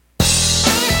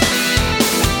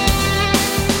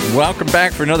Welcome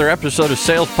back for another episode of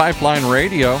Sales Pipeline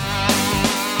Radio.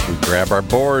 We grab our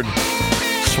board,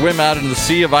 swim out into the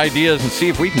sea of ideas, and see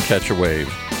if we can catch a wave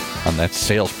on that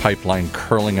sales pipeline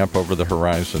curling up over the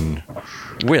horizon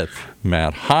with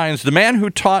Matt Hines, the man who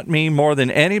taught me more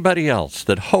than anybody else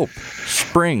that hope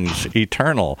springs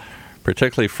eternal,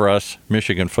 particularly for us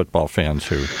Michigan football fans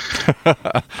who...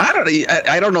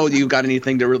 I don't know you got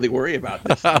anything to really worry about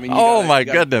this. I mean,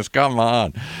 goodness, come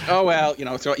on. Oh, well,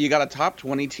 so you got a top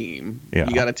 20 team. Yeah.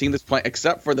 You got a team that's playing,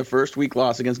 except for the first week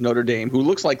loss against Notre Dame, who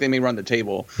looks like they may run the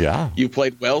table. Yeah. You've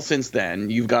played well since then.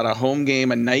 You've got a home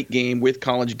game, a night game with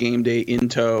College Game Day in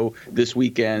tow this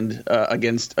weekend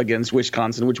against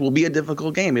Wisconsin, which will be a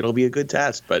difficult game. It'll be a good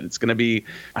test, but it's going to be,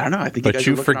 I don't know. I think but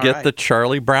you forget the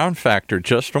Charlie Brown factor.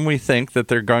 Just when we think that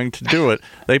they're going to do it,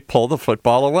 they pull the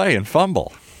football away and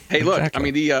fumble. Hey, look,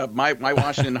 exactly. I mean, my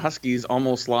Washington Huskies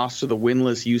almost lost to the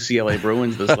winless UCLA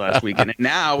Bruins this last weekend, and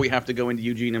now we have to go into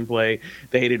Eugene and play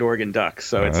the hated Oregon Ducks.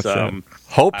 So it's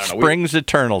hope springs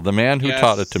eternal. The man who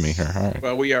taught it to me here. All right.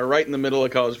 Well, we are right in the middle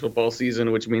of college football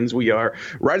season, which means we are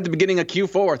right at the beginning of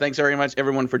Q4. Thanks very much,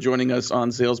 everyone, for joining us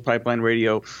on Sales Pipeline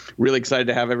Radio. Really excited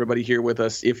to have everybody here with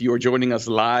us. If you are joining us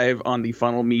live on the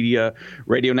Funnel Media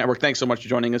Radio Network, thanks so much for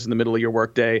joining us in the middle of your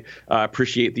workday.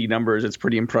 Appreciate the numbers. It's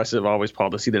pretty impressive always, Paul,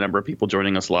 to see the number of people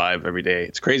joining us live every day.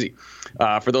 It's crazy.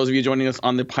 For those of you joining us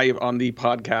on the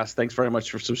podcast, thanks very much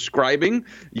for subscribing.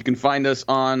 You can find us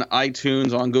on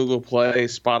iTunes, on Google Play,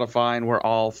 Spotify, and where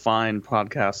all fine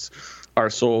podcasts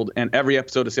are sold. And every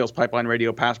episode of Sales Pipeline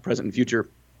Radio, past, present, and future,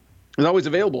 is always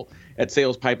available at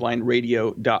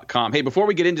salespipelineradio.com. Hey, before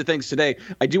we get into things today,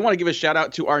 I do want to give a shout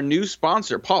out to our new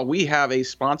sponsor. Paul, we have a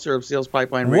sponsor of Sales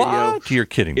Pipeline Radio. What? You're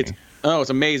kidding me. Oh,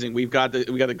 it's amazing. We got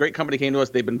a great company came to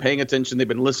us. They've been paying attention. They've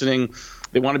been listening.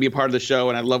 They want to be a part of the show,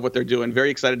 and I love what they're doing.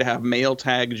 Very excited to have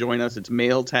MailTag join us. It's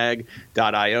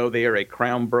mailtag.io. They are a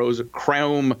Chrome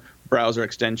browser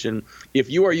extension. If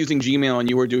you are using Gmail and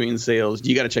you are doing sales,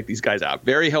 you got to check these guys out.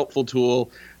 Very helpful tool.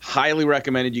 Highly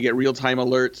recommended. You get real-time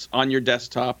alerts on your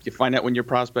desktop. You find out when your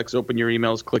prospects open your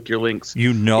emails, click your links.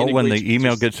 You know when the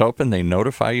email gets open, they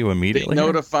notify you immediately? They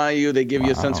notify you. They give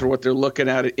you a sense for what they're looking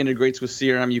at. It integrates with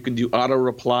CRM. You can do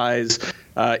auto-replies.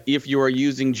 If you are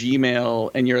using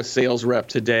Gmail and you're a sales rep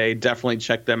today, definitely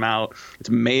check them out.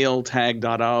 It's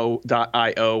mailtag.io.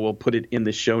 We'll put it in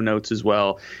the show notes as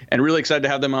well. And really excited to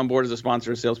have them on board as a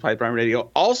sponsor of Sales Pipeline Radio.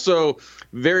 Also,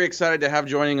 very excited to have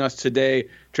joining us today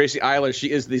Tracy Eiler. She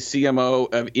is the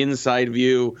CMO of Inside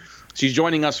View. She's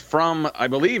joining us from, I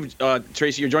believe,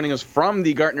 Tracy, you're joining us from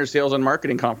the Gartner Sales and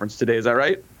Marketing Conference today. Is that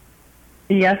right?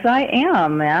 Yes, I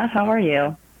am, Matt. How are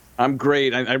you? I'm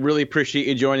great. I really appreciate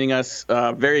you joining us.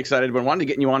 Very excited. But wanted to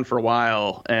get you on for a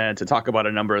while and to talk about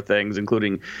a number of things,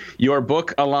 including your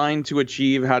book, Aligned to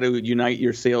Achieve, How to Unite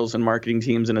Your Sales and Marketing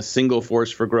Teams in a Single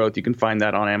Force for Growth. You can find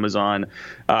that on Amazon.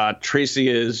 Tracy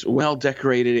is well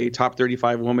decorated, a top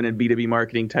 35 woman in B2B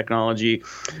marketing technology.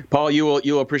 Paul,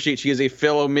 you'll appreciate she is a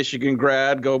fellow Michigan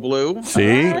grad. Go Blue.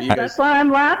 See? That's why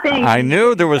I'm laughing. I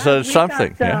knew there was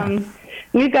something.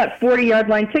 We've got 40-yard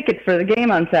line tickets for the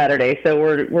game on Saturday, so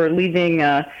we're leaving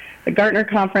the Gartner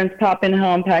conference, popping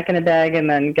home, packing a bag, and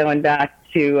then going back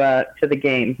to the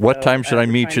game. What time should I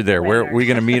meet you there? Where are we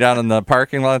going to meet out in the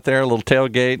parking lot there? A little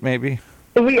tailgate, maybe?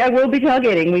 I will be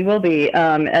tailgating. We will be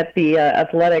at the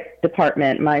athletic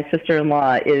department. My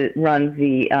sister-in-law runs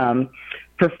the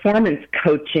performance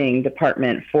coaching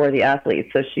department for the athletes,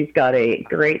 so she's got a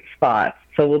great spot.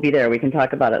 So we'll be there. We can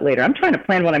talk about it later. I'm trying to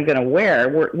plan what I'm going to wear.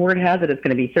 Word has it it's going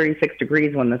to be 36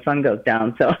 degrees when the sun goes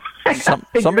down. So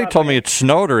somebody told me it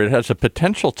snowed or it has a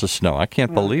potential to snow. I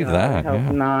can't believe that. I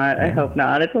hope not. I hope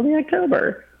not. It's only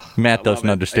October. Matt doesn't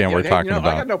understand what we're talking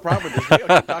about. I got no problem with this.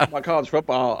 Talking about college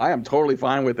football, I am totally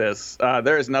fine with this.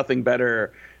 There is nothing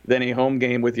better than a home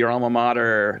game with your alma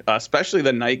mater, especially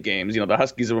the night games. The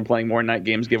Huskies have been playing more night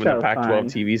games given the Pac-12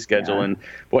 TV schedule. Yeah. And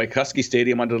boy, Husky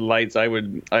Stadium under the lights, I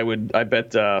bet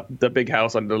the big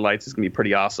house under the lights is going to be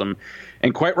pretty awesome.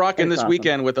 And quite rocking this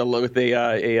weekend with a big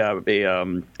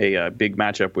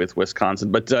matchup with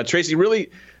Wisconsin. But Tracy,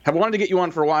 really have wanted to get you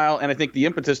on for a while, and I think the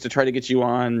impetus to try to get you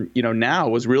on, now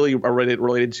was really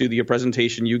related to the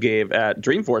presentation you gave at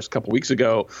Dreamforce a couple weeks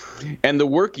ago, and the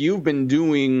work you've been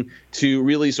doing to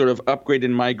really sort of upgrade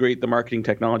and migrate the marketing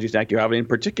technology stack you have, and in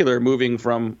particular moving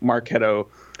from Marketo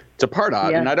to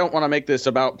Pardot. Yeah. And I don't want to make this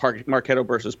about Marketo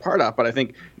versus Pardot, but I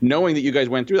think knowing that you guys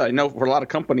went through that, I know for a lot of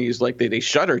companies, like they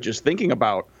shudder just thinking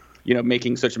about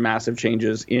making such massive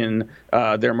changes in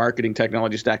their marketing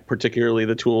technology stack, particularly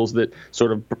the tools that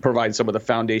sort of provide some of the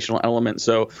foundational elements.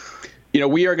 So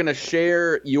We are going to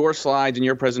share your slides and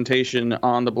your presentation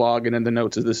on the blog and in the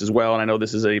notes of this as well. And I know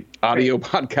this is a audio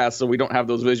podcast, so we don't have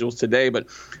those visuals today, but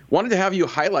wanted to have you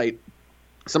highlight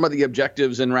some of the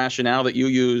objectives and rationale that you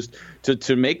used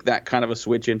to make that kind of a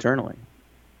switch internally.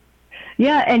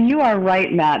 Yeah, and you are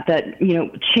right, Matt, that,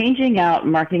 changing out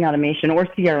marketing automation or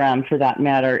CRM for that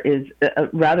matter is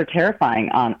rather terrifying,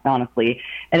 honestly.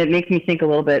 And it makes me think a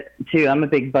little bit, too. I'm a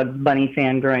big Bugs Bunny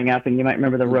fan growing up, and you might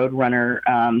remember the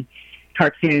Roadrunner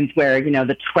cartoons where,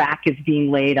 the track is being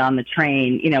laid on the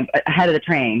train, ahead of the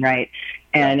train, right?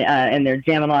 And they're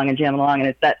jamming along, and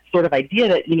it's that sort of idea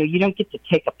that, you don't get to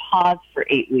take a pause for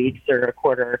 8 weeks or a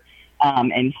quarter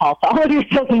and halt all of your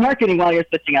sales and marketing while you're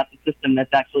switching out the system that's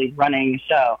actually running the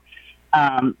show.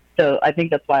 So I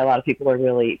think that's why a lot of people are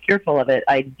really fearful of it.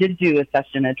 I did do a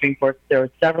session at Dreamforce. There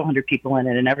were several hundred people in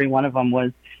it, and every one of them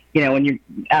was, when you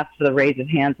asked for the raise of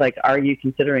hands, like, are you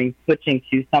considering switching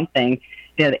to something?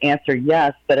 The answer,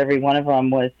 yes, but every one of them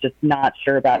was just not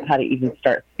sure about how to even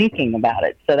start thinking about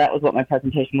it. So that was what my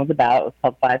presentation was about. It was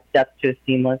called 5 Steps to a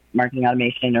Seamless Marketing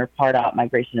Automation, or PARDOT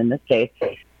migration in this case.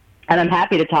 And I'm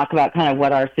happy to talk about kind of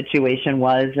what our situation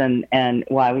was and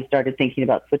why we started thinking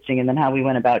about switching, and then how we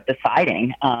went about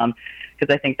deciding.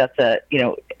 Because I think that's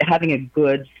having a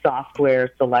good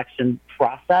software selection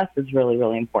process is really,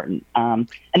 really important. And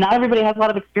not everybody has a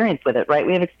lot of experience with it, right?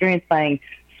 We have experience buying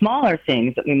smaller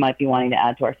things that we might be wanting to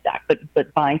add to our stack,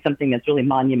 but buying something that's really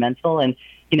monumental and,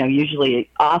 usually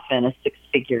often a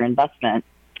 6-figure investment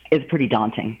is pretty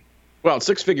daunting. Well,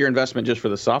 6-figure investment just for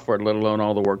the software, let alone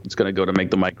all the work that's going to go to make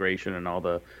the migration and all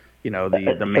the,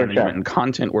 the management and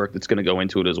content work that's going to go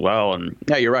into it as well. And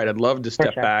yeah, you're right. I'd love to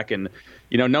step back and,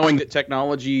 knowing that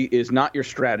technology is not your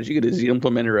strategy, it is the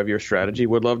implementer of your strategy.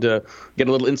 Would love to get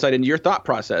a little insight into your thought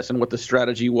process and what the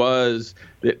strategy was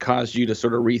that caused you to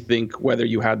sort of rethink whether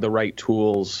you had the right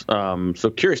tools.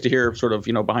 So curious to hear sort of,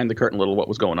 behind the curtain a little what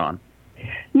was going on.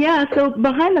 Yeah, so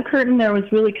behind the curtain, there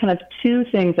was really kind of 2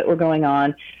 things that were going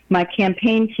on. My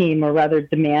campaign team, or rather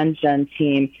demand gen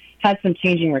team, had some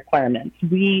changing requirements.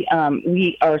 We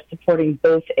are supporting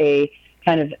both a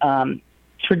kind of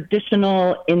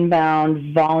traditional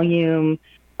inbound volume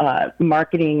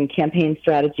marketing campaign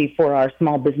strategy for our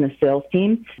small business sales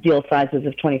team, deal sizes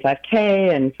of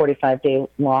 $25K and 45-day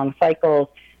long cycles,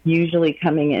 usually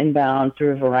coming inbound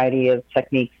through a variety of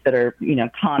techniques that are,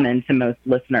 common to most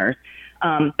listeners.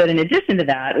 But in addition to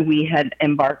that, we had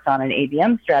embarked on an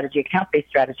ABM strategy, account-based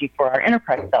strategy for our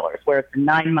enterprise sellers, where it's a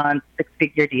 9-month,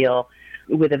 6-figure deal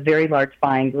with a very large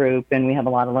buying group. And we have a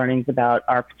lot of learnings about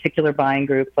our particular buying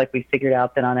groups. Like, we figured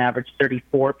out that on average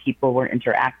 34 people were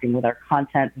interacting with our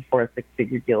content before a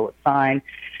 6-figure deal was signed.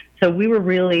 So we were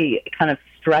really kind of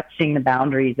stretching the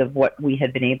boundaries of what we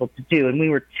had been able to do. And we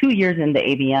were 2 years into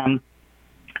ABM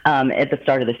at the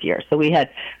start of this year. So we had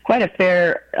quite a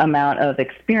fair amount of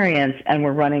experience, and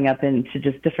we're running up into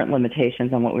just different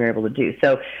limitations on what we were able to do.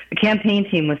 So the campaign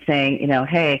team was saying,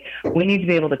 hey, we need to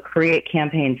be able to create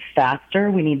campaigns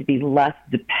faster. We need to be less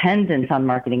dependent on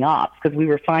marketing ops, because we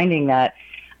were finding that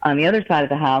on the other side of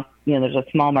the house, there's a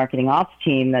small marketing ops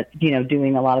team that's,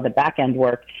 doing a lot of the back end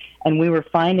work. And we were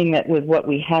finding that with what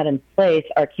we had in place,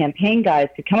 our campaign guys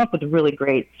could come up with a really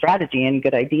great strategy and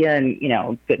good idea and,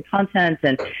 good content,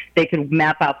 and they could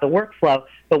map out the workflow.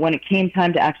 But when it came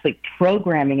time to actually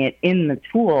programming it in the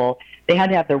tool, they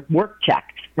had to have their work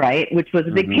checked, right? Which was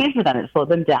a big pain for them. It slowed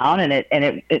them down, and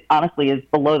it honestly is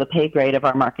below the pay grade of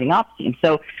our marketing ops team.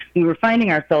 So we were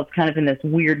finding ourselves kind of in this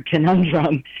weird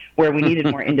conundrum where we needed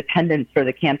more independence for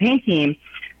the campaign team.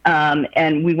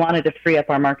 And we wanted to free up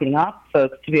our marketing ops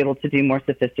folks to be able to do more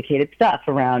sophisticated stuff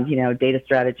around, data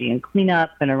strategy and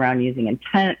cleanup, and around using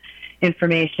intent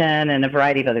information and a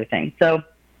variety of other things. So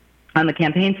on the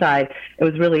campaign side, it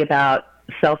was really about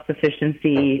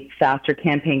self-sufficiency, faster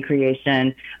campaign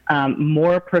creation,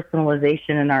 more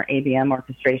personalization in our ABM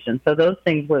orchestration. So those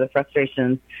things were the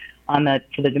frustrations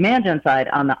for the demand gen side.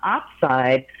 On the ops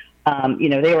side,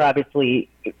 they were obviously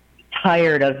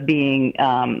tired of being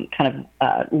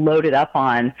loaded up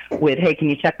on with, hey, can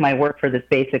you check my work for this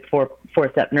basic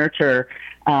four-step nurture?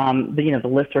 The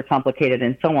lists were complicated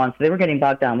and so on. So they were getting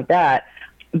bogged down with that.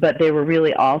 But they were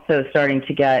really also starting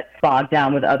to get bogged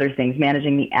down with other things,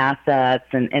 managing the assets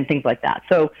and things like that.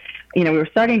 So, we were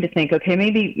starting to think, okay,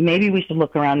 maybe we should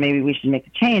look around, maybe we should make a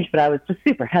change. But I was just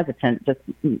super hesitant, just,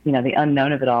 the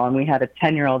unknown of it all. And we had a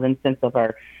 10-year-old instance of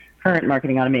our current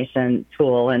marketing automation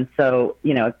tool. And so,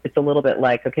 it's a little bit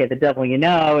like, okay, the devil you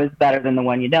know is better than the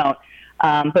one you don't.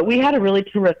 But we had a really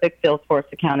terrific Salesforce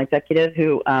account executive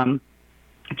who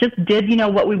just did,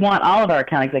 what we want all of our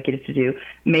account executives to do,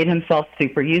 made himself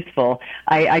super useful.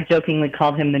 I jokingly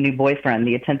called him the new boyfriend,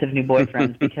 the attentive new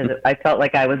boyfriend, because I felt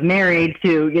like I was married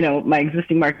to, my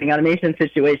existing marketing automation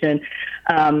situation.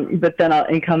 But then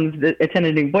in comes the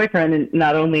attentive new boyfriend, and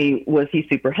not only was he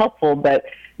super helpful, but,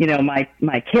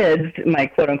 my kids, my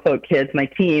quote unquote kids, my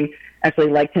team,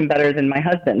 actually liked him better than my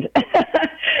husband.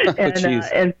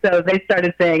 And so they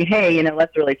started saying, hey,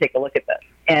 let's really take a look at this.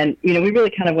 And, we really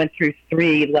kind of went through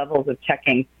 3 levels of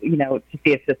checking, to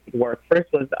see if this would work.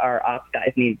 First was our ops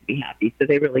guys needed to be happy. So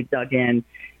they really dug in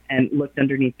and looked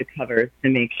underneath the covers to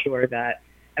make sure that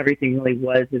everything really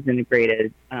was as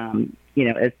integrated,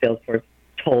 as Salesforce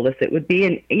told us it would be.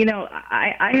 And,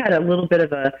 I had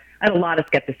a lot of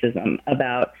skepticism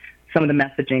about some of the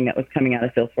messaging that was coming out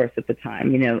of Salesforce at the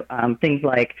time. Things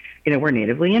like, we're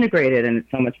natively integrated and it's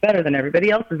so much better than everybody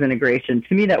else's integration.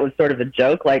 To me, that was sort of a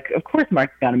joke. Like, of course,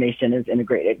 marketing automation is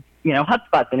integrated.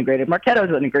 HubSpot's integrated.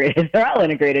 Marketo's integrated. They're all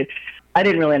integrated. I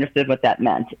didn't really understand what that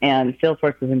meant. And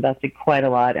Salesforce has invested quite a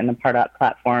lot in the Pardot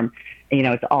platform.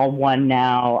 It's all one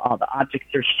now. All the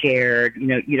objects are shared.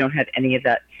 You don't have any of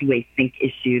that two-way sync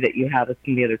issue that you have with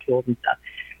some of the other tools and stuff.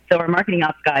 So our marketing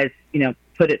ops guys,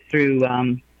 put it through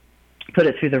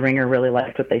the ringer, really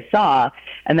liked what they saw.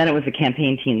 And then it was the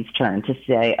campaign team's turn to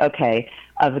say, okay,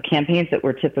 of the campaigns that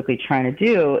we're typically trying to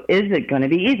do, is it going to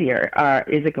be easier?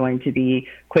 Is it going to be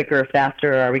quicker,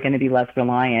 faster? Or are we going to be less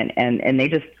reliant? And they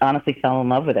just honestly fell in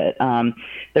love with it.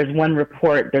 There's one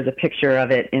report, there's a picture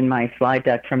of it in my slide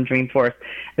deck from Dreamforce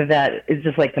that is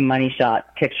just like the money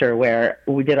shot picture where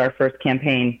we did our first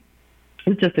campaign. It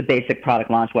was just a basic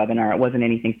product launch webinar. It wasn't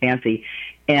anything fancy.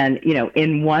 And,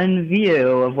 in one view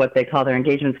of what they call their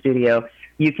engagement studio,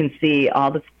 you can see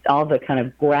all the kind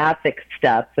of graphic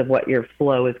steps of what your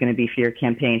flow is going to be for your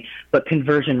campaign, but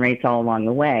conversion rates all along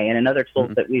the way. And in other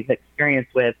tools that we've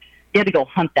experienced with, you had to go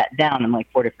hunt that down in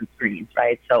like 4 different screens,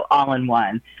 right? So all in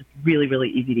one, it's really,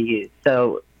 really easy to use.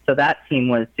 So that team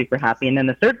was super happy. And then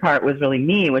the third part was really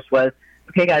me, which was,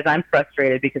 okay, guys, I'm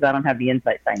frustrated because I don't have the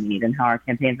insights I need and how our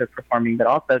campaigns are performing, but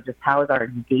also just how is our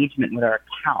engagement with our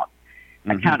account.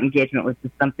 Account engagement was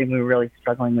just something we were really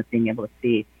struggling with being able to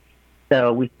see.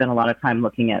 So we spent a lot of time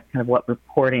looking at kind of what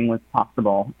reporting was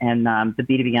possible. And the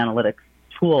B2B analytics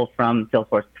tool from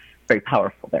Salesforce, very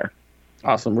powerful there.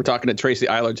 Awesome. We're talking to Tracy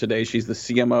Eiler today. She's the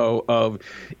CMO of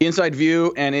Inside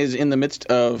View and is in the midst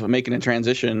of making a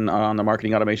transition on the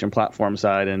marketing automation platform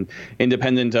side. And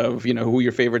independent of, who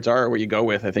your favorites are or what you go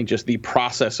with, I think just the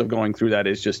process of going through that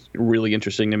is just really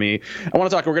interesting to me. I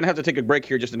want to talk, we're going to have to take a break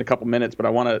here just in a couple minutes, but I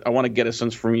want to get a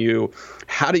sense from you.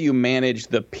 How do you manage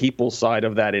the people side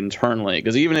of that internally?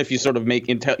 Because even if you sort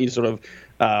of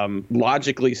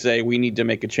logically say we need to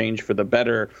make a change for the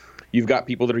better, you've got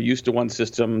people that are used to one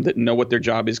system that know what their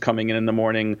job is coming in the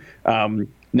morning.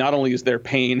 Not only is there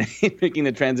pain in making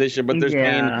the transition, but there's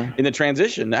pain in the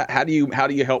transition. How do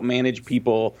you help manage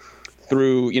people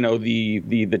through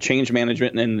the change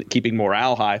management and keeping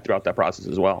morale high throughout that process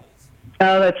as well?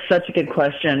 Oh, that's such a good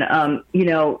question.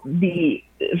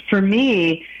 For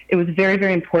me, it was very,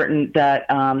 very important that,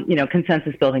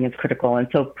 consensus building is critical. And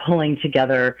so pulling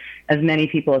together as many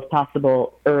people as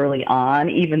possible early on,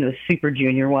 even the super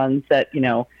junior ones that,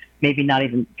 maybe not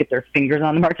even get their fingers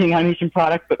on the marketing automation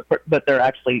product, but they're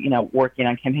actually, working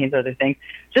on campaigns or other things,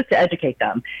 just to educate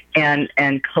them and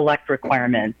collect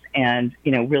requirements and,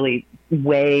 really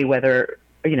weigh whether,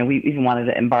 we even wanted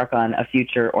to embark on a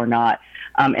future or not.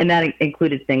 And that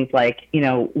included things like,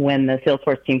 when the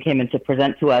Salesforce team came in to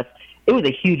present to us, it was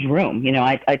a huge room.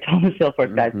 I told the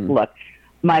Salesforce guys, look,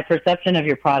 my perception of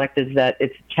your product is that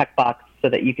it's a checkbox so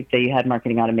that you could say you had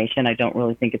marketing automation. I don't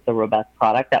really think it's a robust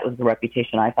product. That was the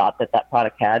reputation I thought that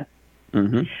product had.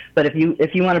 But if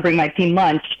you want to bring my team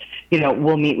lunch,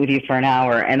 we'll meet with you for an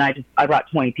hour. And I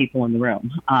brought 20 people in the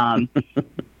room.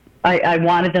 I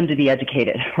wanted them to be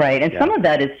educated, right? And some of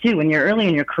that is too, when you're early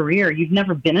in your career, you've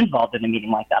never been involved in a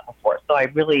meeting like that before. So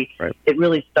it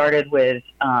really started with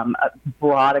a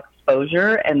broad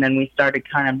exposure, and then we started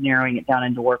kind of narrowing it down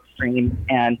into work streams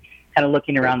and kind of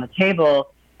looking around the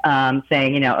table,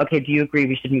 saying, okay, do you agree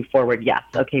we should move forward? Yes.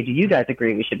 Okay, do you guys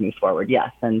agree we should move forward?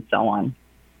 Yes, and so on.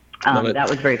 That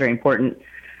was very, very important.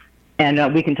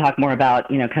 And we can talk more about,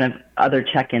 kind of other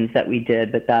check-ins that we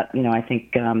did, but that, I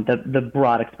think the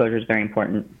broad exposure is very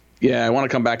important. Yeah, I want to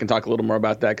come back and talk a little more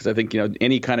about that because I think,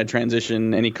 any kind of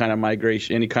transition, any kind of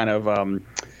migration, any kind of,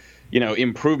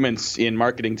 improvements in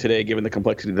marketing today, given the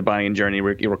complexity of the buying journey,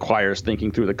 it requires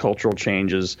thinking through the cultural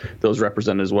changes those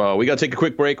represent as well. We got to take a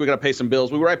quick break. We got to pay some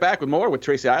bills. We'll be right back with more with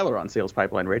Tracy Eiler on Sales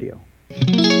Pipeline Radio.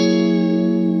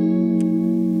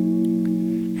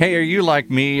 Hey, are you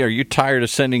like me? Are you tired of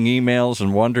sending emails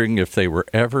and wondering if they were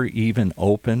ever even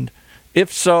opened?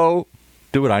 If so,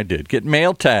 do what I did. Get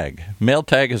MailTag.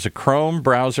 MailTag is a Chrome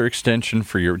browser extension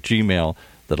for your Gmail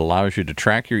that allows you to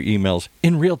track your emails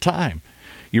in real time.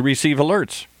 You receive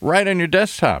alerts right on your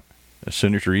desktop as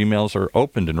soon as your emails are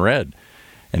opened and read.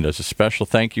 And as a special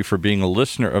thank you for being a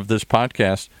listener of this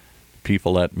podcast,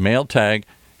 people at MailTag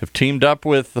have teamed up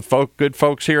with the good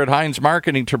folks here at Heinz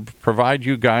Marketing to provide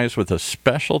you guys with a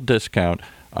special discount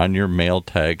on your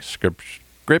MailTag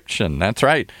subscription. That's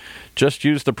right. Just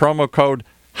use the promo code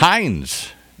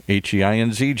Heinz,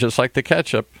 H-E-I-N-Z, just like the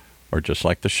ketchup, or just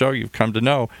like the show you've come to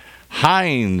know.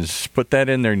 Heinz, put that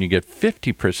in there and you get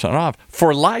 50% off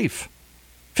for life.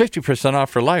 50% off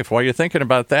for life. While you're thinking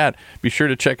about that, be sure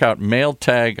to check out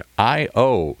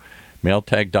MailTag.io,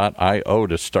 MailTag.io,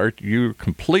 to start your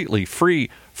completely free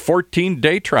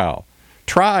 14-day trial.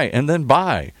 Try and then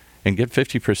buy and get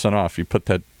 50% off. You put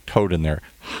that code in there,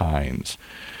 Heinz.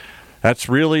 That's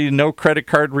really no credit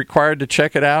card required to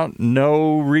check it out.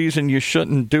 No reason you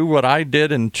shouldn't do what I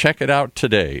did and check it out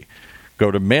today.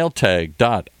 Go to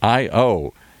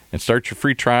MailTag.io and start your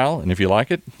free trial. And if you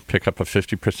like it, pick up a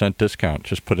 50% discount.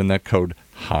 Just put in that code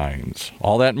Heinz.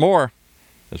 All that and more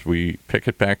as we pick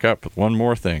it back up with one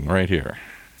more thing right here.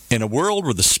 In a world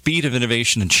where the speed of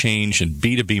innovation and change in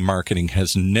B2B marketing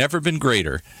has never been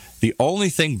greater, the only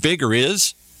thing bigger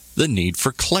is the need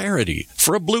for clarity,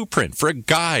 for a blueprint, for a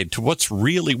guide to what's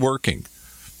really working.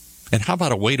 And how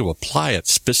about a way to apply it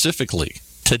specifically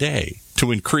today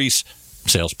to increase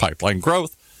sales pipeline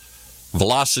growth,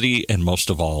 velocity, and most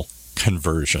of all,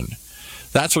 conversion?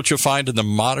 That's what you'll find in the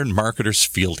Modern Marketer's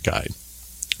Field Guide.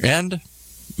 And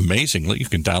amazingly, you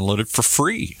can download it for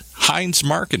free.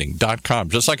 HeinzMarketing.com,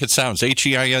 just like it sounds,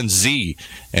 HeinzMarketing.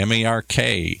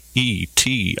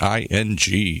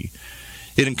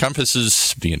 It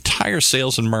encompasses the entire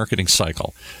sales and marketing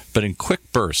cycle, but in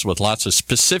quick bursts with lots of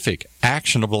specific,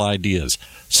 actionable ideas,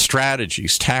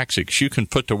 strategies, tactics you can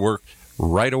put to work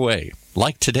right away,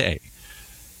 like today.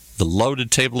 The loaded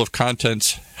table of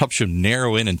contents helps you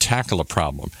narrow in and tackle a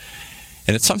problem.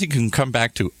 And it's something you can come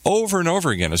back to over and over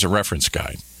again as a reference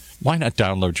guide. Why not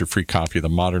download your free copy of the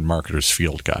Modern Marketer's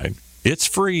Field Guide? It's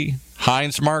free.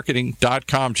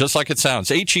 HeinzMarketing.com, just like it sounds.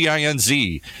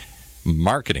 HEINZ,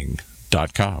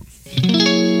 marketing.com.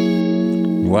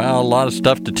 Well, a lot of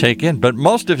stuff to take in, but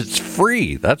most of it's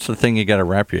free. That's the thing you got to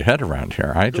wrap your head around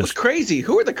here. It was crazy.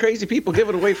 Who are the crazy people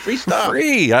giving away free stuff?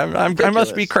 Free. I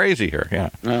must be crazy here.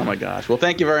 Yeah. Oh my gosh. Well,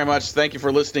 thank you very much. Thank you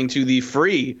for listening to the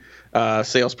free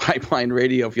Sales Pipeline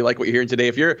Radio. If you like what you're hearing today,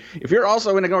 if you're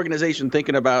also in an organization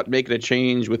thinking about making a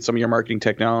change with some of your marketing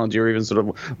technology, or even sort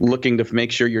of looking to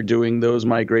make sure you're doing those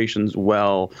migrations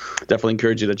well, definitely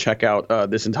encourage you to check out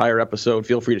this entire episode.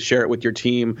 Feel free to share it with your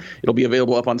team. It'll be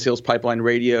available up on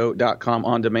SalesPipelineRadio.com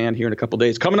on demand here in a couple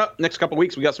days. Coming up next couple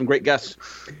weeks, we got some great guests.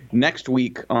 Next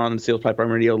week on Sales Pipeline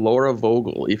Radio, Laura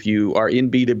Vogel. If you are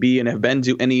in B2B and have been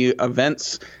to any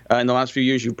events in the last few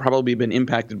years, you've probably been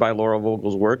impacted by Laura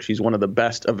Vogel's work. She's one of the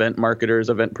best event marketers,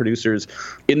 event producers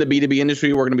in the B2B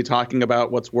industry. We're going to be talking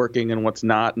about what's working and what's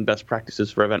not and best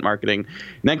practices for event marketing.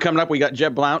 And then coming up, we got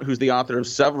Jeb Blount, who's the author of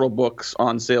several books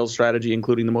on sales strategy,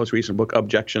 including the most recent book,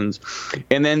 Objections.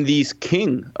 And then the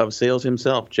king of sales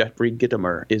himself, Jeffrey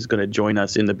Gitomer, is going to join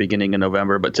us in the beginning of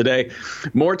November. But today,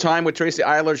 more time with Tracy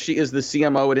Eiler. She is the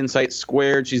CMO at Insight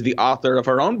Squared. She's the author of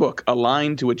her own book,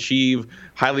 Aligned to Achieve.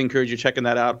 Highly encourage you checking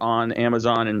that out on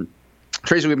Amazon. And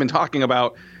Tracy, we've been talking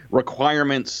about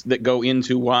requirements that go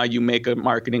into why you make a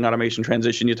marketing automation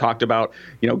transition. You talked about,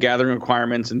 gathering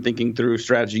requirements and thinking through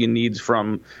strategy and needs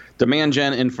from demand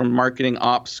gen and from marketing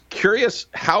ops. Curious,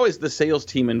 how is the sales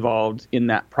team involved in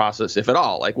that process, if at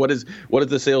all? Like, what is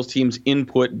the sales team's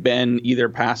input been, either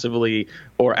passively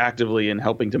or actively, in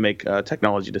helping to make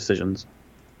technology decisions?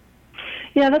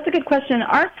 Yeah, that's a good question.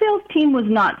 Our sales team was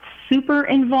not super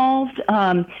involved.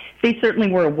 They certainly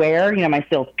were aware. My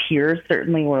sales peers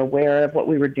certainly were aware of what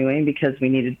we were doing, because we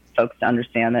needed folks to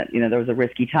understand that, there was a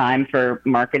risky time for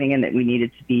marketing and that we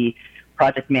needed to be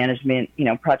project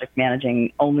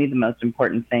managing only the most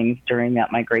important things during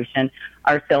that migration.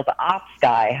 Our sales ops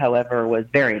guy, however, was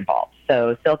very involved.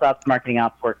 So sales ops, marketing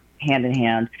ops work hand in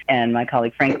hand, and my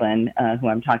colleague Franklin, who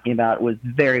I'm talking about, was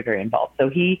very, very involved. So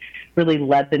he really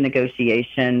led the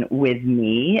negotiation with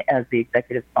me as the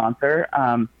executive sponsor.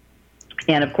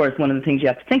 And of course, one of the things you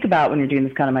have to think about when you're doing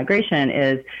this kind of migration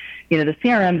is the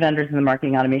CRM vendors and the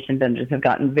marketing automation vendors have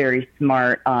gotten very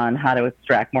smart on how to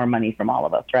extract more money from all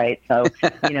of us, right? So,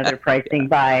 they're pricing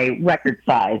by record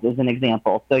size as an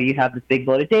example. So you have this big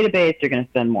bloated database, you're going to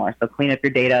spend more. So clean up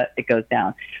your data, it goes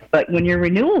down. But when your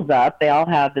renewal's up, they all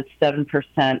have this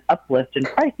 7% uplift in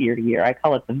price year to year. I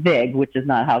call it the VIG, which is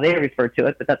not how they refer to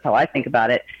it, but that's how I think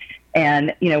about it.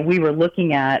 And, we were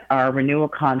looking at our renewal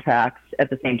contracts at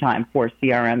the same time for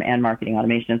CRM and marketing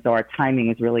automation. So our timing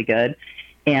is really good.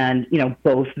 And,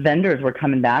 both vendors were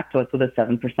coming back to us with a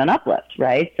 7% uplift,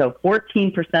 right? So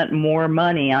 14% more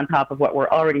money on top of what we're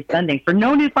already spending for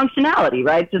no new functionality,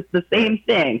 right? Just the same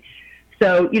thing.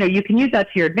 So, you can use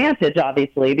that to your advantage,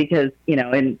 obviously, because,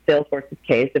 in Salesforce's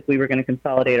case, if we were going to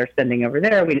consolidate our spending over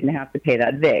there, we didn't have to pay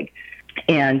that VIG.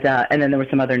 And then there was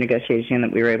some other negotiation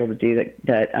that we were able to do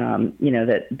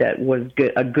that was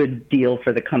good, a good deal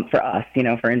for for us,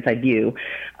 for Inside View.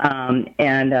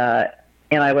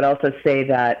 And I would also say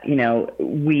that,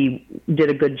 we did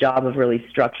a good job of really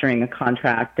structuring a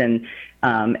contract and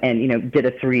did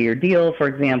a 3-year deal, for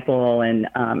example, and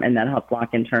that helped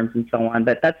lock in terms and so on.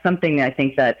 But that's something I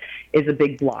think that is a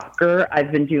big blocker.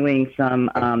 I've been doing some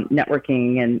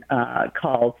networking and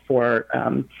calls for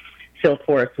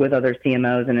Salesforce with other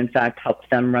CMOs, and in fact helped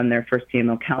them run their first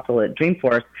CMO council at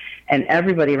Dreamforce. And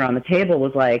everybody around the table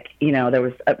was like, there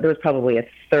was probably a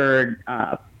third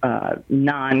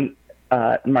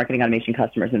marketing automation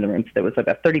customers in the room. So there was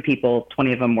about 30 people,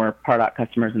 20 of them were Pardot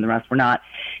customers and the rest were not.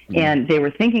 Mm-hmm. And they were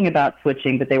thinking about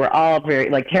switching, but they were all very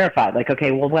terrified. Like,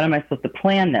 okay, well, what am I supposed to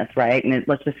plan this, right? And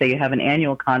let's just say you have an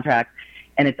annual contract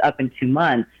and it's up in 2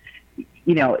 months.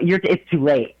 It's too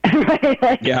late,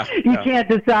 right? You can't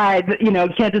decide,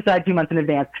 can't decide 2 months in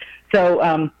advance.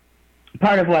 So,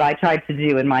 part of what I tried to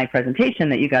do in my presentation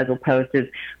that you guys will post is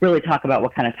really talk about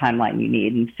what kind of timeline you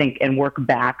need and think and work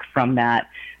back from that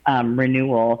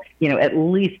renewal, at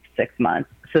least 6 months,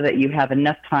 so that you have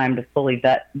enough time to fully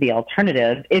vet the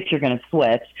alternative if you're going to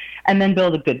switch, and then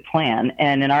build a good plan.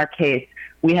 And in our case,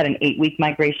 we had an 8-week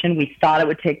migration. We thought it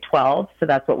would take 12, so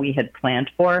that's what we had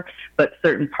planned for, but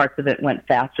certain parts of it went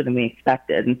faster than we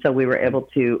expected. And so we were able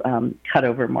to cut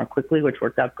over more quickly, which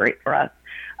worked out great for us.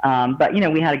 But,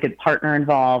 we had a good partner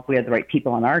involved. We had the right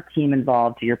people on our team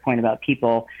involved. To your point about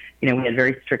people, we had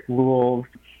very strict rules,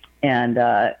 and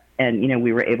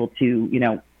we were able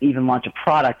to, even launch a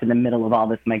product in the middle of all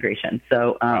this migration.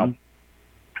 So,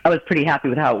 I was pretty happy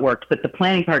with how it worked, but the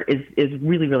planning part is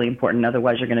really, really important.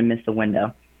 Otherwise, you're going to miss the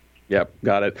window. Yep,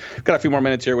 got it. Got a few more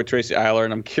minutes here with Tracy Eiler,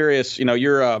 and I'm curious,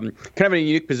 you're kind of in a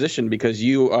unique position because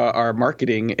you are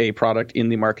marketing a product in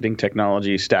the marketing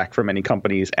technology stack for many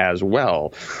companies as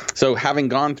well. So having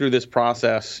gone through this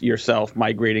process yourself,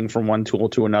 migrating from one tool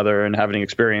to another and having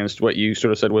experienced what you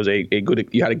sort of said was you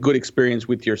had a good experience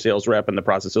with your sales rep and the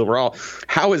process overall,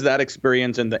 how has that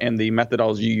experience and the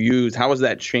methodology you use, how has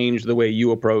that changed the way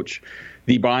you approach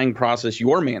the buying process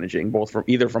you're managing, both from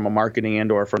either from a marketing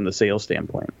and or from the sales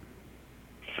standpoint?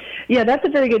 Yeah, that's a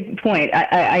very good point.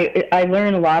 I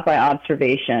learned a lot by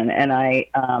observation, and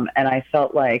I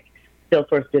felt like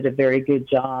Salesforce did a very good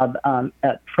job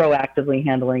at proactively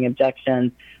handling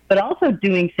objections, but also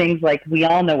doing things like we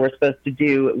all know we're supposed to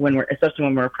do especially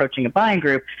when we're approaching a buying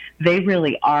group. They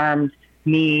really armed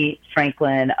me,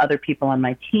 Franklin, other people on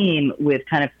my team with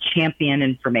kind of champion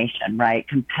information, right?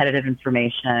 Competitive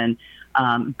information,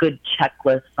 good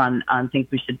checklists on things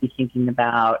we should be thinking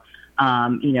about.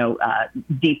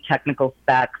 Deep technical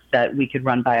specs that we could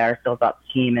run by our sales ops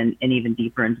team and even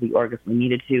deeper into the org if we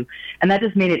needed to. And that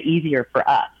just made it easier for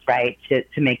us, right, to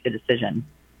make the decision.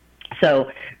 So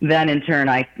then in turn,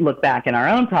 I look back in our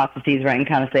own processes, right, and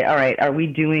kind of say, all right, are we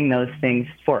doing those things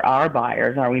for our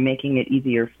buyers? Are we making it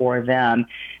easier for them?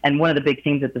 And one of the big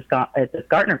things at this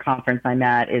Gartner conference I'm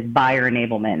at is buyer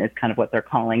enablement is kind of what they're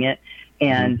calling it.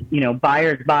 And,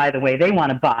 buyers buy the way they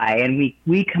want to buy. And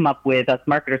us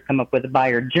marketers come up with a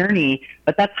buyer journey,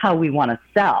 but that's how we want to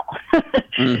sell.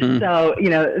 Mm-hmm. So,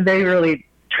 they really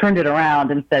turned it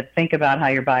around and said, think about how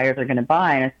your buyers are going to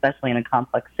buy. And especially in a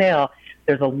complex sale,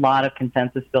 there's a lot of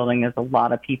consensus building. There's a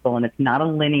lot of people, and it's not a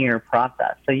linear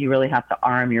process. So you really have to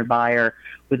arm your buyer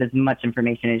with as much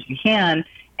information as you can.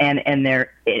 And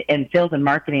sales and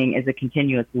marketing is a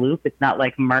continuous loop. It's not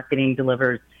like marketing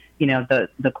delivers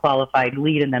the qualified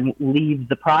lead and then leaves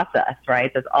the process,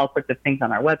 right? There's all sorts of things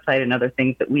on our website and other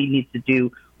things that we need to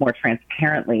do more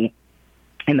transparently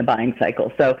in the buying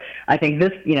cycle. So I think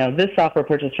this software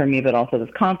purchase for me, but also this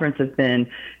conference has been,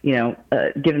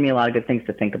 given me a lot of good things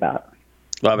to think about.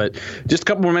 Love it. Just a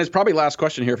couple more minutes. Probably last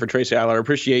question here for Tracy Eiler. I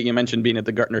appreciate you mentioned being at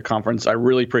the Gartner conference. I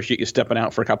really appreciate you stepping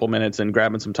out for a couple minutes and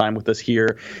grabbing some time with us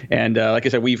here. And like I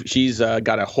said, she's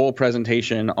got a whole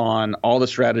presentation on all the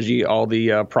strategy, all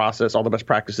the process, all the best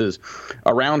practices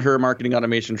around her marketing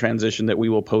automation transition that we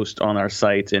will post on our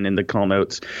site and in the call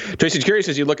notes. Tracy, curious,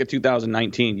 as you look at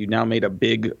 2019, you now made a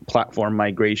big platform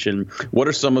migration. What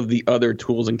are some of the other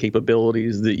tools and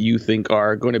capabilities that you think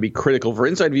are going to be critical for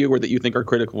Inside View, or that you think are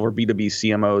critical for B2B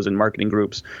CMOs and marketing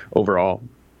groups overall?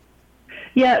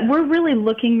 Yeah, we're really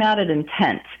looking, Matt, at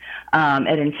intent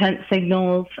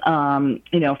signals,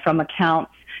 from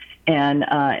accounts,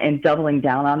 and doubling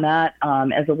down on that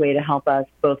as a way to help us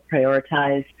both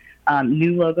prioritize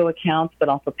new logo accounts, but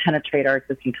also penetrate our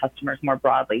existing customers more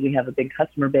broadly. We have a big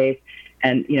customer base,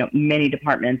 and many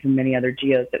departments and many other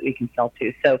geos that we can sell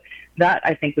to. So that,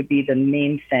 I think, would be the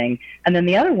main thing. And then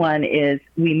the other one is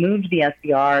we moved the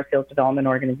SDR, sales development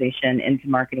organization, into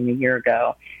marketing a year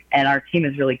ago, and our team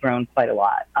has really grown quite a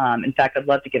lot. In fact, I'd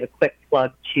love to give a quick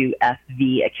plug to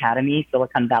SV Academy,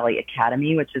 Silicon Valley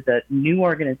Academy, which is a new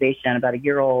organization, about a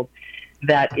year old,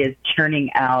 that is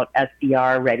churning out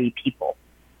SDR-ready people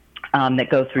that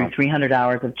go through 300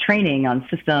 hours of training on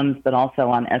systems, but also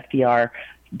on SDR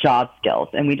job skills.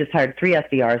 And we just hired 3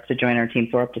 SDRs to join our team,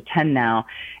 so we're up to 10 now.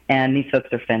 And these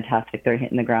folks are fantastic. They're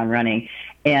hitting the ground running.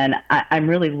 And I'm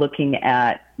really looking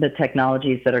at the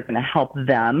technologies that are going to help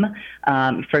them.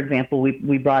 For example,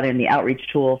 we brought in the outreach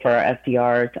tool for our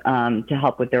SDRs to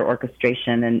help with their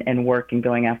orchestration and work and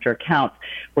going after accounts.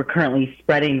 We're currently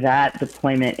spreading that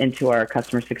deployment into our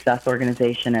customer success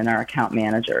organization and our account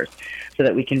managers, so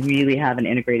that we can really have an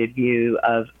integrated view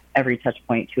of every touch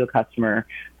point to a customer,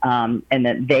 and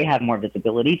that they have more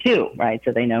visibility too, right?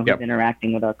 So they know who's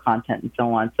interacting with our content and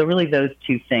so on. So really those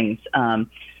two things are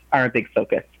a big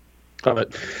focus. Love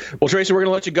it. Well, Tracy, we're going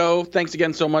to let you go. Thanks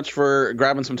again so much for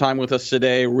grabbing some time with us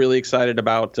today. Really excited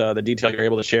about the detail you're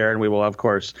able to share, and we will, of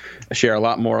course, share a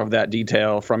lot more of that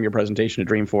detail from your presentation at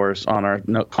Dreamforce on our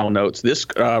call notes. This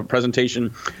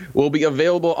presentation will be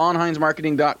available on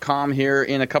HeinzMarketing.com here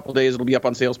in a couple days. It'll be up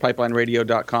on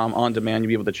SalesPipelineRadio.com on demand. You'll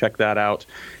be able to check that out.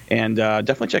 And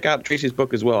definitely check out Tracy's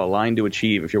book as well, Align to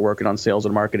Achieve, if you're working on sales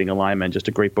and marketing alignment. Just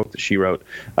a great book that she wrote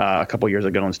a couple years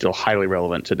ago and still highly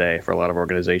relevant today for a lot of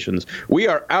organizations. We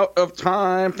are out of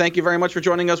time. Thank you very much for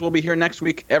joining us. We'll be here next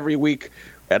week, every week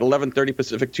at 11:30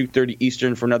 Pacific, 2:30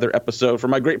 Eastern for another episode. For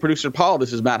my great producer, Paul,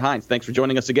 this is Matt Heinz. Thanks for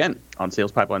joining us again on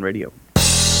Sales Pipeline Radio.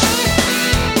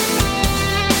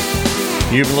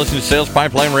 You've been listening to Sales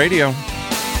Pipeline Radio,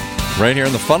 right here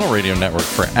on the Funnel Radio Network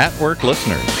for at-work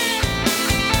listeners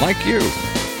like you.